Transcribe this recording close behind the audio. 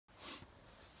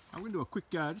I'm going to do a quick,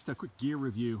 just a quick gear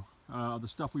review of the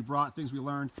stuff we brought, things we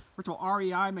learned. First of all,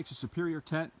 REI makes a superior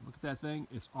tent. Look at that thing;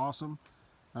 it's awesome.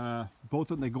 Both of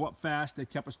them, they go up fast. They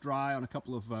kept us dry on a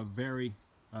couple of very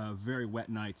wet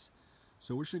nights.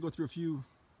 So we're just going to go through a few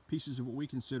pieces of what we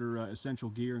consider essential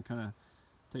gear and kind of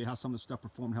tell you how some of the stuff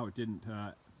performed, how it didn't.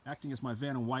 Acting as my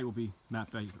van on white will be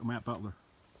Matt Butler.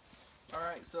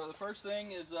 Alright, so the first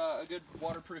thing is a good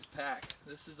waterproof pack.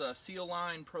 This is a Seal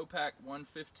Line Pro Pack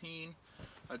 115.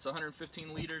 It's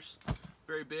 115 liters,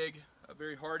 very big, a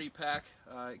very hardy pack.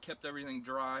 It kept everything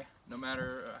dry no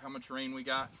matter how much rain we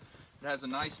got. It has a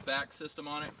nice back system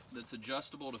on it that's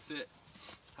adjustable to fit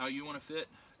how you want to fit.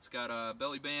 It's got a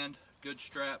belly band, good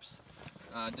straps.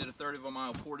 Did a 1/3 of a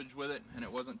mile portage with it, and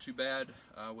it wasn't too bad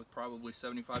with probably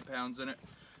 75 pounds in it.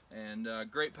 And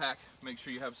great pack. Make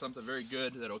sure you have something very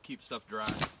good that'll keep stuff dry.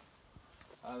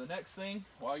 The next thing,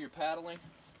 while you're paddling,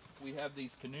 we have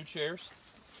these canoe chairs.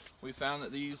 We found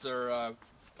that these are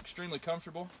extremely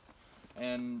comfortable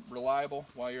and reliable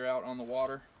while you're out on the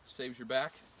water. Saves your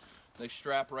back. They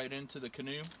strap right into the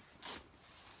canoe.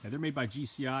 Yeah, they're made by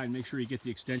GCI, and make sure you get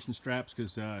the extension straps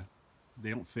because they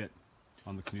don't fit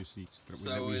on the canoe seats. But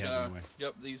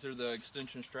yep, these are the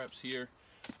extension straps here.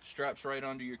 Straps right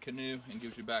onto your canoe and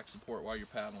gives you back support while you're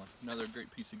paddling. Another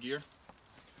great piece of gear.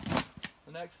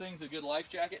 The next thing is a good life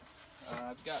jacket.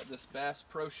 I've got this Bass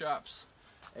Pro Shops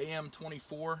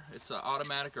AM24. It's an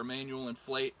automatic or manual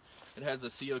inflate. It has a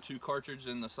CO2 cartridge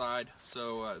in the side,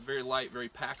 so very light, very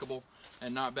packable,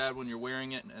 and not bad when you're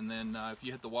wearing it. And then if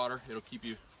you hit the water, it'll keep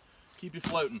you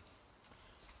floating.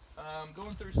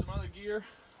 Going through some other gear.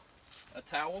 A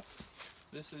towel.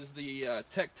 This is the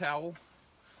Tech Towel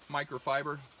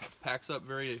microfiber. Packs up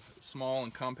very small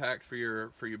and compact for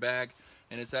your bag,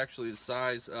 and it's actually the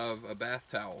size of a bath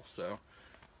towel. So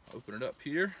open it up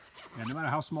here. Yeah, no matter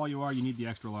how small you are, you need the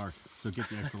extra large. So get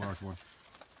the extra large one.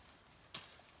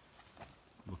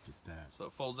 Look at that. So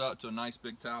it folds out to a nice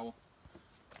big towel.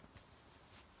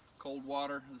 Cold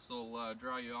water. This will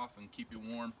dry you off and keep you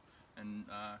warm, and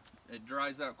it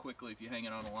dries out quickly if you hang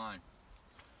it on a line.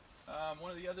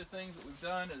 One of the other things that we've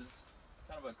done is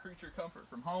kind of a creature comfort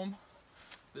from home.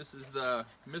 This is the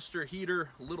Mr. Heater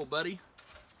Little Buddy.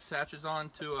 Attaches on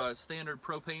to a standard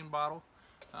propane bottle.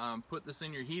 Put this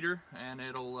in your heater, and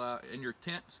it'll in your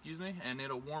tent, excuse me, and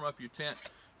it'll warm up your tent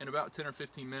in about 10 or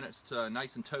 15 minutes to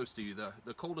nice and toasty.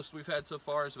 The coldest we've had so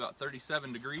far is about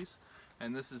 37 degrees,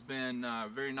 and this has been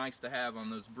very nice to have on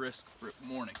those brisk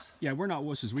mornings. Yeah, we're not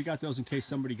wusses. We got those in case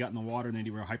somebody got in the water and they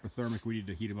were hypothermic. We need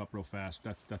to heat them up real fast.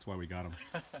 That's why we got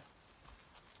them.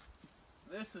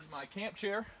 This is my camp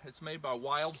chair. It's made by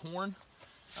Wild Horn.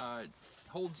 It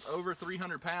holds over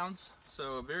 300 pounds,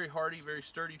 so a very hardy, very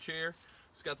sturdy chair.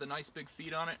 It's got the nice big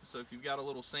feet on it, so if you've got a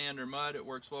little sand or mud, it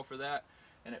works well for that.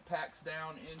 And it packs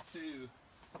down into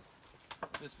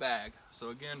this bag. So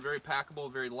again, very packable,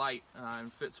 very light,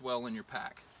 and fits well in your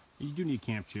pack. You do need a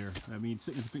camp chair. I mean,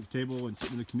 sitting at the picnic table and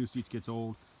sitting in the canoe seats gets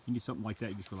old. You need something like that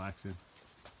you just relax in.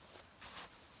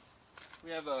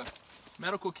 We have a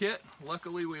medical kit.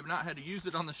 Luckily, we have not had to use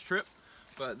it on this trip,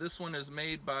 but this one is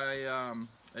made by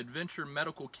Adventure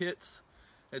Medical Kits.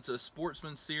 It's a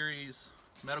Sportsman Series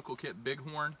medical kit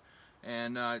Bighorn,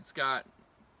 and it's got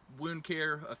wound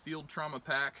care, a field trauma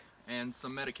pack, and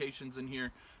some medications in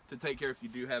here to take care if you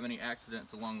do have any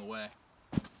accidents along the way.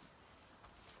 A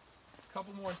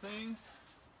couple more things.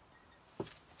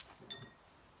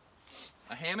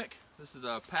 A hammock. This is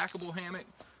a packable hammock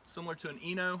similar to an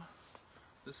Eno.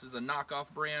 This is a knockoff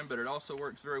brand, but it also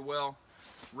works very well.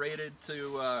 Rated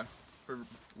to for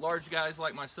large guys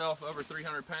like myself, over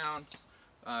 300 pounds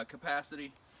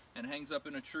capacity, and hangs up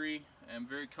in a tree, and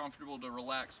very comfortable to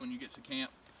relax when you get to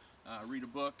camp, read a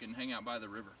book, and hang out by the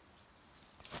river.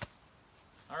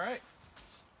 All right,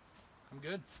 I'm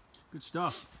good. Good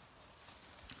stuff.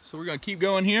 So we're going to keep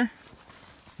going here.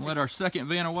 Let our second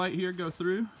van of white here go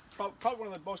through. Probably one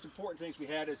of the most important things we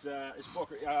had is this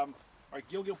book.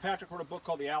 Gil Patrick wrote a book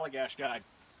called The Allagash Guide.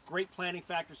 Great planning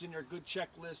factors in there, good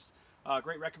checklists,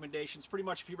 great recommendations. Pretty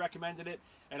much if he recommended it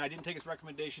and I didn't take his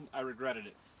recommendation, I regretted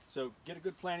it. So get a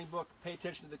good planning book, pay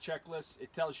attention to the checklist.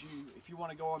 It tells you if you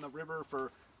want to go on the river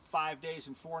for 5 days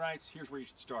and 4 nights, here's where you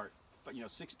should start.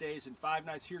 6 days and 5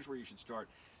 nights, here's where you should start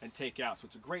and take out. So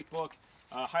it's a great book.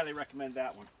 Highly recommend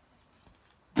that one.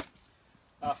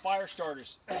 Fire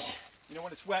starters.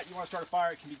 When it's wet, you want to start a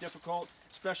fire. It can be difficult,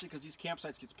 especially because these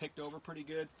campsites gets picked over pretty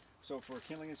good. So for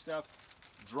kindling and stuff,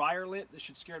 dryer lint. This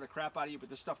should scare the crap out of you, but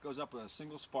this stuff goes up with a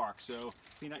single spark. So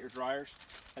clean out your dryers.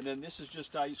 And then this is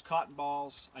just I use cotton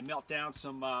balls. I melt down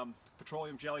some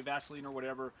petroleum jelly, Vaseline or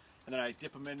whatever, and then I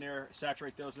dip them in there,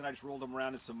 saturate those. Then I just roll them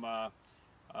around in some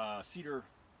cedar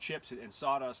chips and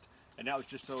sawdust, and that was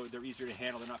just so they're easier to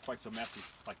handle. They're not quite so messy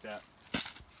like that.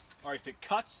 All right, if it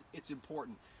cuts, it's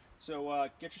important. So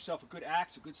get yourself a good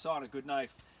axe, a good saw, and a good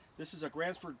knife. This is a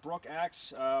Gransford Brook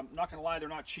axe. Not gonna lie, they're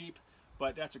not cheap,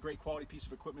 but that's a great quality piece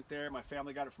of equipment there. My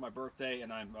family got it for my birthday,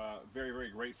 and I'm very, very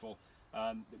grateful.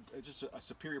 It's just a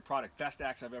superior product, best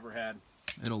axe I've ever had.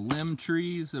 It'll limb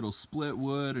trees, it'll split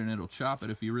wood, and it'll chop it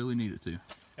if you really need it to.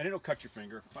 And it'll cut your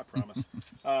finger, I promise.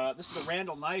 This is a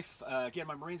Randall knife. Again,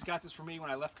 my Marines got this for me when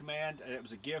I left command, and it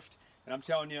was a gift. And I'm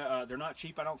telling you, they're not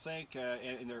cheap, I don't think,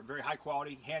 and they're very high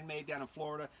quality, handmade down in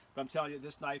Florida. But I'm telling you,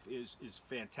 this knife is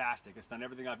fantastic. It's done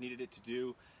everything I've needed it to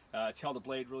do. It's held the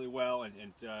blade really well, and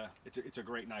it's a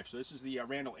great knife. So this is the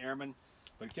Randall Airman,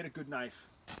 but get a good knife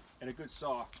and a good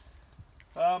saw.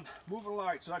 Moving along. All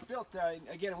right, so I built,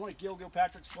 again, one of Gil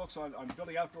Gilpatrick's books on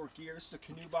building outdoor gear. This is a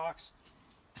canoe box.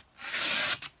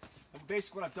 And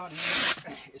basically what I've done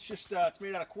here, it's just, it's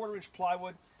made out of 1/4-inch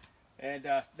plywood. And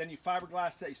then you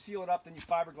fiberglass that, you seal it up, then you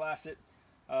fiberglass it.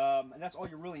 And that's all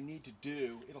you really need to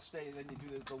do. It'll stay, then you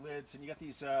do the lids, and you got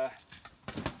these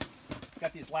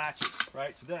latches,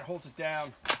 right? So that holds it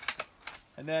down.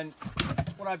 And then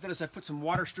what I've done is I put some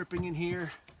water stripping in here.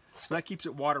 So that keeps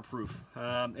it waterproof.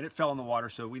 And it fell in the water,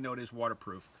 so we know it is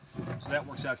waterproof. So that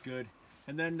works out good.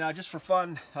 And then just for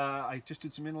fun, I just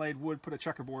did some inlaid wood, put a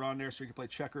checkerboard on there so you can play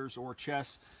checkers or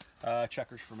chess.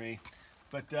 Checkers for me.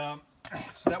 But so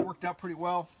that worked out pretty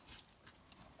well.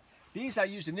 These I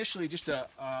used initially just to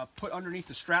put underneath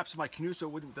the straps of my canoe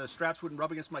so the straps wouldn't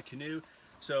rub against my canoe.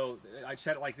 So I just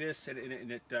had it like this, and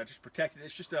it just protected it.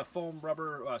 It's just a foam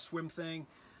rubber swim thing.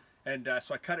 And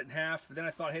so I cut it in half. But then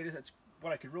I thought, hey, that's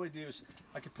what I could really do is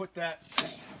I could put the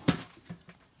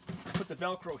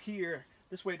Velcro here.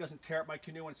 This way it doesn't tear up my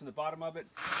canoe when it's in the bottom of it.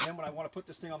 And then when I want to put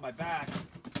this thing on my back,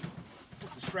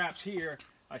 put the straps here,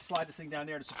 I slide this thing down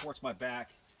there and it supports my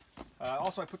back.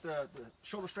 Also, I put the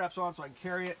shoulder straps on so I can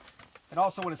carry it. And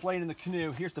also, when it's laying in the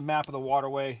canoe, here's the map of the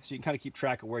waterway, so you can kind of keep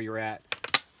track of where you're at.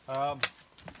 All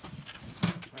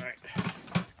right.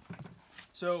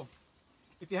 So,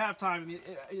 if you have time, I mean,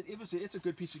 it's a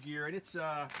good piece of gear, and it's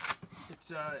worth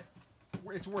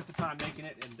the time making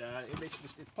it, and it makes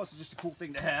plus it's just a cool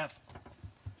thing to have.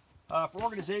 For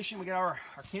organization, we got our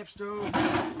camp stove.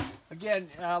 Again,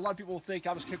 a lot of people will think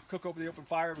I'll just cook over the open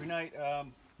fire every night.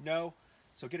 No.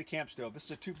 So get a camp stove. This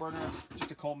is a 2-burner,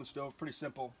 just a Coleman stove, pretty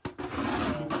simple.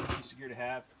 Piece of gear to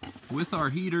have. With our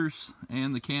heaters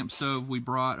and the camp stove, we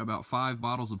brought about 5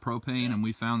 bottles of propane, and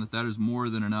we found that is more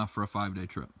than enough for a 5-day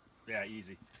trip. Yeah,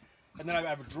 easy. And then I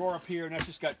have a drawer up here, and that's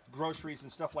just got groceries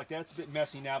and stuff like that. It's a bit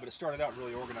messy now, but it started out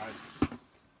really organized.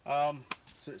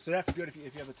 So that's good if you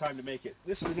have the time to make it.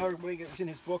 This is another thing that's in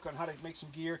his book on how to make some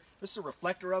gear. This is a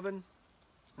reflector oven.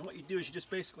 And what you do is you just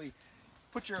basically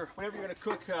put your, whatever you're going to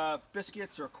cook,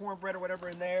 biscuits or cornbread or whatever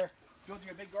in there, build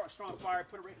your big strong fire,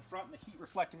 put it right in front, and the heat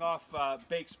reflecting off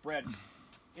baked bread.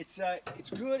 It's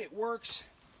good, it works,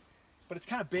 but it's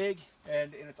kind of big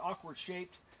and it's awkward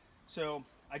shaped. So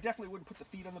I definitely wouldn't put the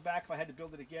feet on the back if I had to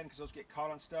build it again because those get caught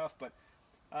on stuff, but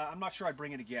I'm not sure I'd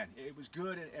bring it again. It was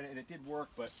good and it did work,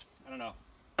 but I don't know.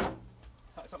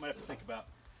 Something I have to think about.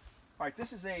 All right,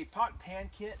 this is a pot and pan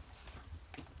kit,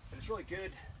 and it's really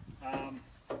good.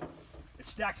 It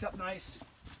stacks up nice.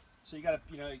 So you got a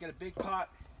big pot,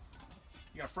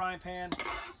 you got a frying pan,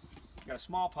 you got a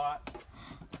small pot,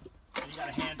 and you got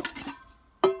a handle.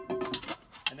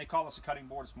 And they call this a cutting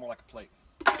board. It's more like a plate.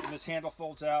 And this handle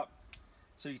folds out,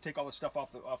 so you take all the stuff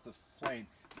off the flame.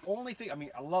 The only thing, I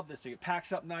mean, I love this thing. It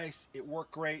packs up nice. It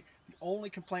worked great. The only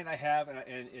complaint I have,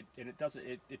 and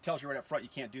it tells you right up front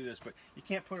you can't do this, but you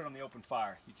can't put it on the open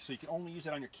fire. So you can only use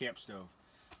it on your camp stove.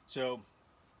 So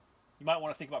you might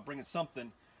want to think about bringing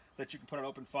something that you can put on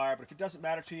open fire. But if it doesn't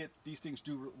matter to you, these things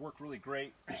do work really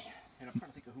great. And I'm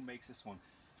trying to think of who makes this one.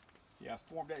 Yeah,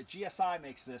 GSI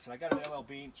makes this, and I got it at LL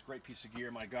Bean. It's a great piece of gear.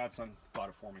 My godson bought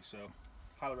it for me, so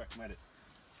highly recommend it.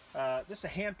 This is a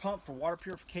hand pump for water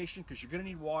purification because you're going to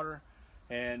need water,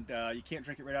 and you can't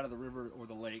drink it right out of the river or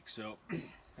the lake. So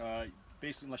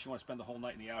basically, unless you want to spend the whole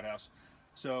night in the outhouse.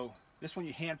 So this one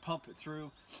you hand pump it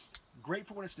through. Great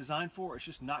for what it's designed for. It's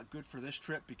just not good for this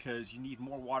trip because you need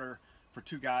more water for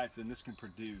 2 guys than this can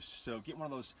produce. So get one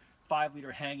of those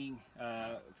 5-liter hanging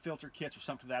filter kits or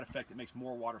something to that effect that makes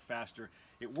more water faster.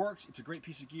 It works. It's a great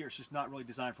piece of gear. It's just not really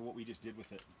designed for what we just did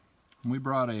with it. We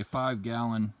brought a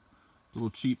 5-gallon little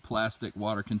cheap plastic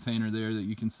water container there that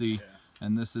you can see. Yeah.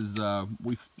 And this is,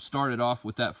 we've started off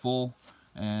with that full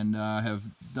and have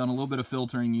done a little bit of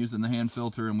filtering using the hand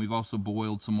filter, and we've also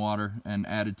boiled some water and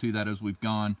added to that as we've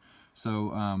gone.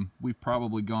 So we've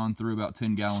probably gone through about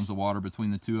 10 gallons of water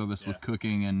between the 2 of us, yeah, with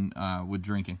cooking and with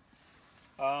drinking.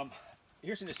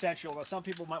 here's an essential. Now, some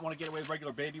people might want to get away with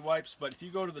regular baby wipes, but if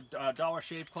you go to the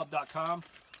dollarshaveclub.com,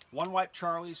 one wipe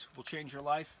Charlie's will change your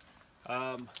life.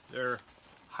 They're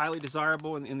highly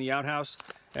desirable in the outhouse,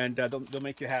 and they'll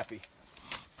make you happy.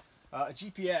 A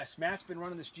GPS. Matt's been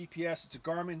running this GPS. It's a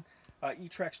Garmin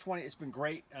eTrex 20. It's been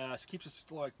great. It keeps us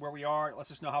like where we are. It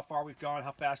lets us know how far we've gone,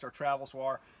 how fast our travels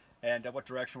are, and what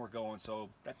direction we're going. So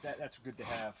that's good to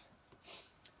have.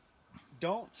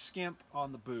 Don't skimp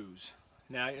on the booze.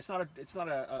 Now it's not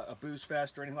a booze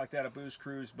fest or anything like that, a booze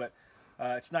cruise, but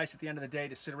it's nice at the end of the day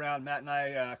to sit around. Matt and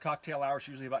I, cocktail hours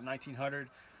usually about 1900,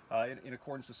 in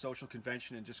accordance with social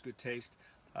convention and just good taste.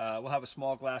 We'll have a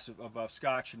small glass of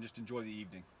scotch and just enjoy the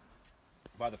evening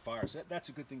by the fire. So that's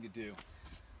a good thing to do.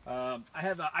 I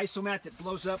have an isomat that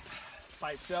blows up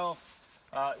by itself.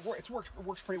 It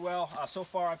works pretty well. So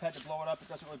far I've had to blow it up. It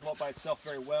doesn't really blow up by itself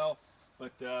very well,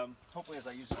 but hopefully as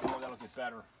I use it more, that'll get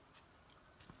better.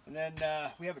 And then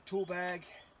we have a tool bag,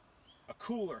 a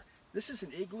cooler. This is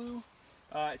an Igloo.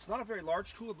 It's not a very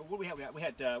large cooler, but what we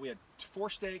had 4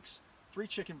 steaks, 3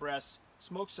 chicken breasts,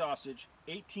 smoked sausage,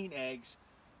 18 eggs,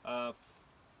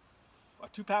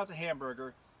 2 pounds of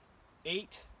hamburger, 8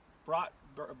 brat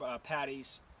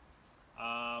patties.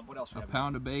 What else? A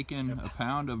pound of bacon, a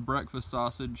pound of breakfast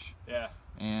sausage, yeah,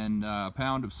 and a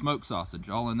pound of smoked sausage,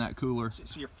 all in that cooler.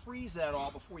 So you freeze that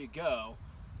all before you go,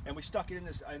 and we stuck it in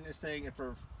this thing, and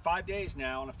for 5 days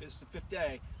now, and it's the 5th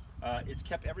day, it's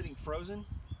kept everything frozen.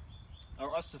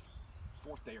 Or us, the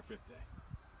 4th day or 5th day.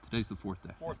 Today's the 4th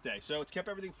day. 4th day. So it's kept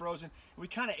everything frozen. We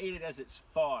kind of ate it as it's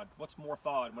thawed. What's more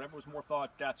thawed? Whatever was more thawed,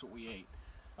 that's what we ate.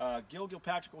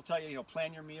 Gilpatrick will tell you,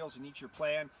 plan your meals and eat your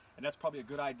plan, and that's probably a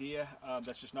good idea.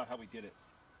 That's just not how we did it.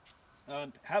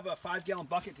 Have a 5-gallon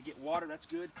bucket to get water. That's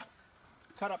good.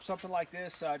 Cut up something like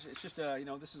this. It's just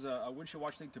this is a windshield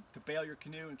washer thing to bail your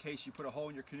canoe in case you put a hole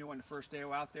in your canoe on the first day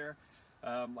out there,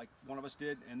 like one of us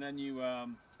did, and then you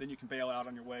can bail out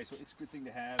on your way. So it's a good thing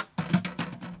to have.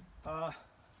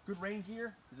 Good rain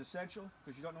gear is essential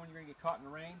because you don't know when you're going to get caught in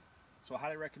the rain. So I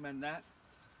highly recommend that.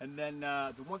 And then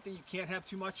the one thing you can't have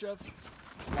too much of,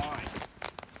 line.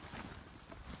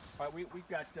 All right, we've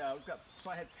got. So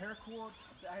I had paracord.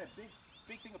 I had a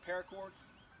big thing of paracord,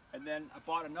 and then I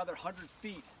bought another 100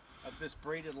 feet of this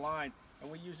braided line,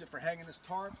 and we use it for hanging this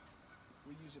tarp.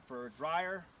 We use it for a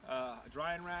dryer, a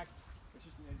drying rack. It's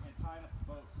just and tying up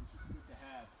the boat. So it's just good to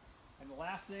have. And the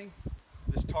last thing,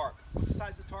 this tarp. What's the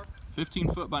size of the tarp? 15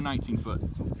 foot by 19 foot.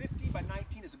 So 50 by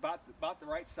 19 is about the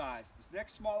right size. This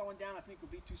next smaller one down I think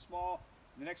would be too small.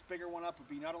 The next bigger one up would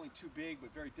be not only too big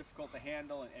but very difficult to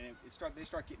handle, and they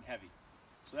start getting heavy.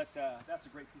 So that's a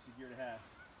great piece of gear to have.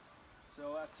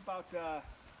 So that's about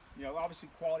obviously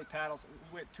quality paddles.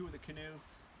 We went 2 of the canoe,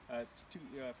 two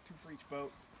for each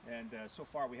boat, and so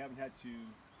far we haven't had to,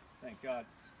 thank God,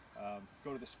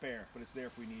 go to the spare, but it's there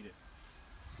if we need it.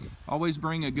 Always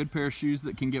bring a good pair of shoes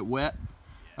that can get wet.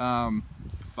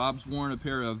 Bob's worn a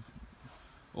pair of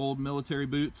old military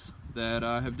boots that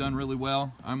have done really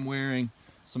well. I'm wearing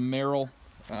some Merrill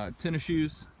tennis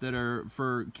shoes that are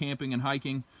for camping and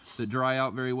hiking that dry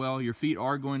out very well. Your feet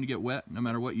are going to get wet no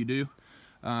matter what you do.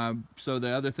 So the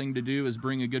other thing to do is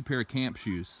bring a good pair of camp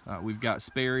shoes. We've got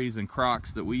Sperry's and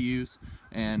Crocs that we use,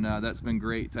 and that's been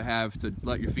great to have to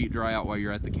let your feet dry out while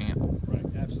you're at the camp. Right,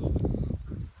 absolutely.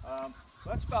 So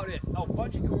that's about it. Oh,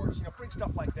 bungee cords, bring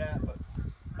stuff like that, but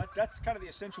that's kind of the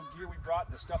essential gear we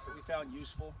brought, the stuff that we found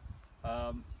useful.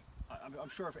 I'm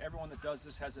sure if everyone that does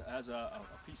this has a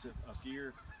piece of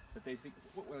gear that they think,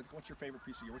 what's your favorite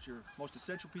piece of gear? What's your most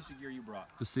essential piece of gear you brought?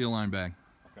 The Seal Line bag.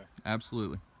 Okay.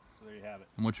 Absolutely. So there you have it.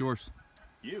 And what's yours?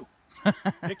 You.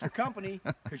 Pick your company,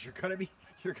 because you're gonna be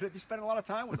spending a lot of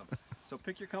time with them. So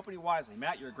pick your company wisely.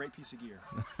 Matt, you're a great piece of gear.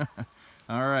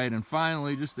 All right, and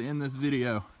finally, just to end this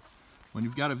video, when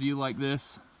you've got a view like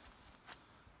this,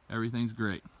 everything's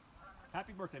great.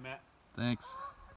 Happy birthday, Matt. Thanks.